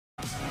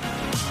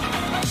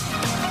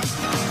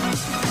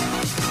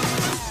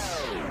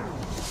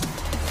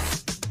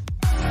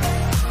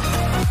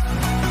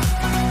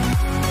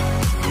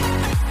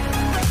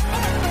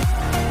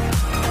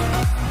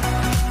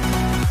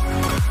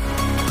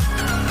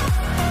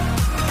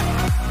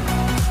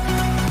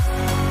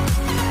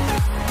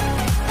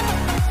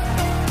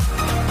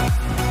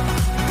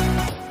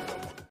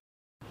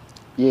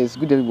Yes,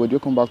 good everybody.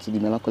 Welcome back to the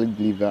Melancholic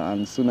Believer,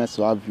 and so nice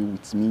to have you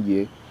with me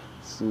here.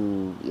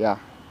 So yeah,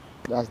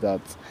 that's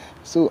that.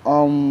 So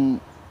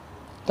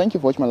thank you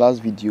for watching my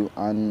last video,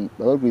 and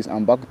by God's grace,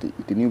 I'm back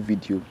with a new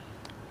video,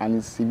 and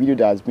it's a video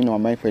that has been on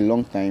my mind for a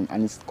long time,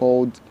 and it's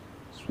called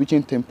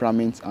Switching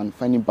Temperaments and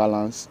Finding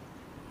Balance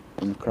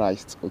in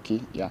Christ.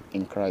 Okay, yeah,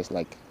 in Christ,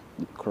 like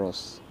the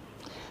cross.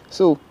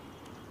 So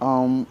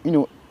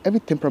every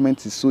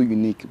temperament is so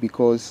unique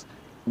because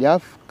they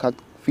have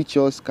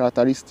features,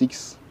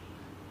 characteristics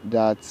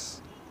that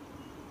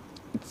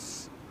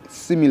it's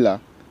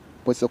similar,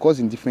 but it occurs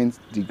in different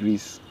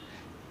degrees.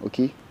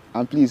 Okay,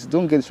 and please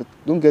don't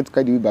get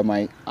carried away by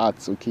my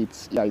art. Okay,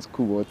 it's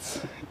cool,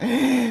 but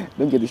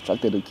don't get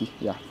distracted. Okay,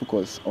 yeah,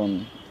 focus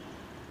on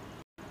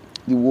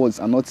the words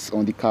and not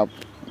on the cap.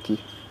 Okay,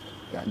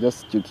 yeah,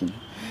 just joking.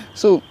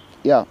 So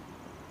yeah,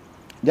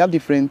 they have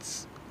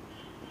different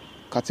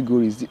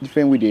categories,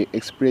 different way they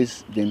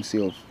express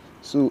themselves.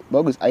 So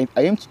because I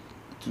aim to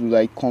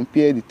like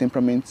compare the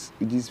temperaments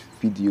with this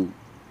video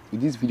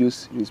series,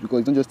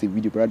 because it's not just a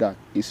video, but rather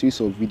a series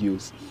of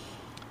videos.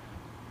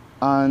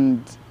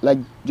 And like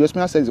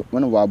Joshua says in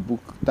one of our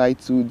book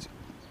titled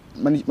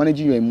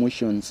Managing Your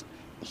Emotions,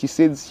 she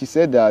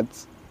said that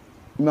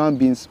human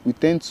beings, we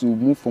tend to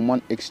move from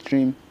one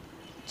extreme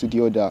to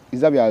the other. Is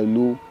that we are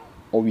low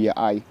or we are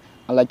high?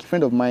 And like a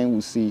friend of mine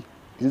will say,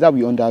 is that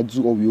we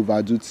underdo or we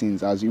overdo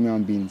things as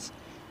human beings.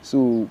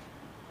 So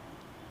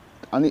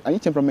and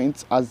each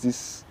temperament has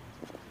this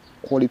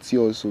quality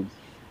also.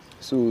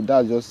 So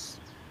that's just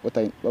what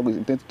I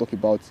intend to talk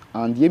about.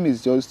 And the aim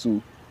is just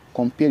to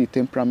compare the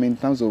temperament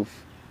in terms of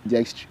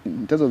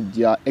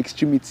their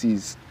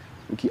extremities,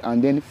 okay,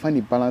 and then find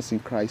a balance in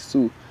Christ.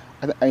 So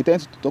I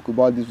intend to talk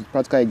about this with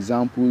practical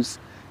examples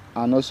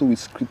and also with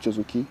scriptures,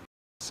 okay.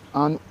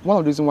 And one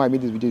of the reasons why I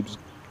made this video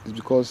is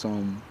because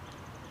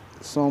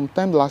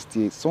sometime last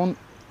year someone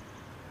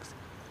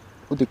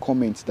put a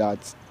comment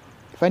that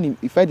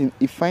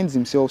he finds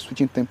himself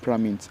switching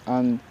temperaments,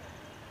 and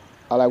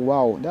I'm like,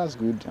 wow, that's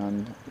good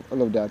and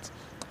all of that.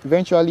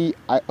 Eventually,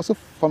 I also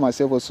found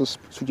myself also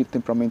switching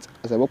temperaments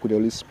as I work with the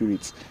Holy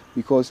Spirit,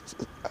 because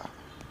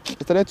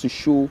it started to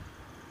show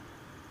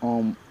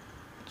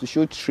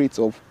traits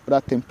of other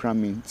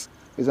temperaments.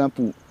 For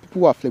example,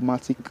 people who are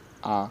phlegmatic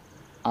are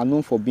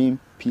known for being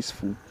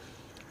peaceful,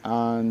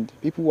 and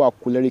people who are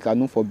choleric are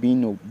known for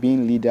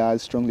being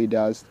leaders, strong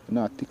leaders,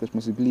 take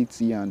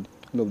responsibility and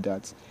all of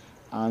that.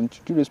 And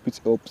through the Spirit's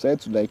help, I started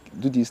to like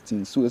do these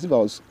things. So as if I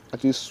was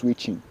actually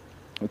switching,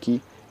 okay,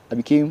 I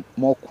became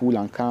more cool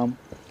and calm.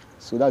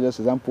 So that's just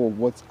an example of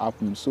what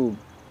happened. So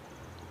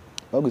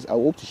I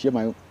hope to share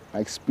my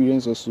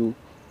experience also,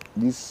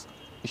 this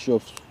issue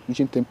of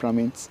switching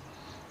temperaments,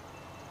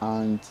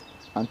 and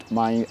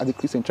my as a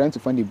Christian trying to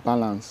find a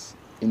balance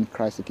in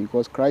Christ, okay,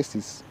 because Christ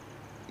is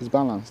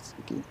balanced,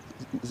 okay.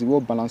 He's a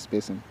well balanced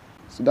person.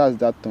 So that's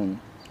that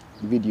on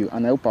video,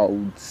 and I hope I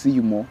would see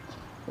you more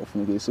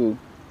often. Okay, so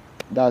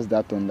that's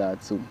that on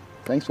that. So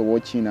thanks for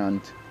watching,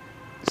 and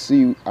see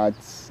you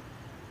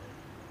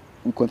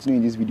we continue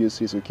in this video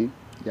series. Okay,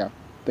 yeah,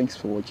 thanks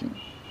for watching.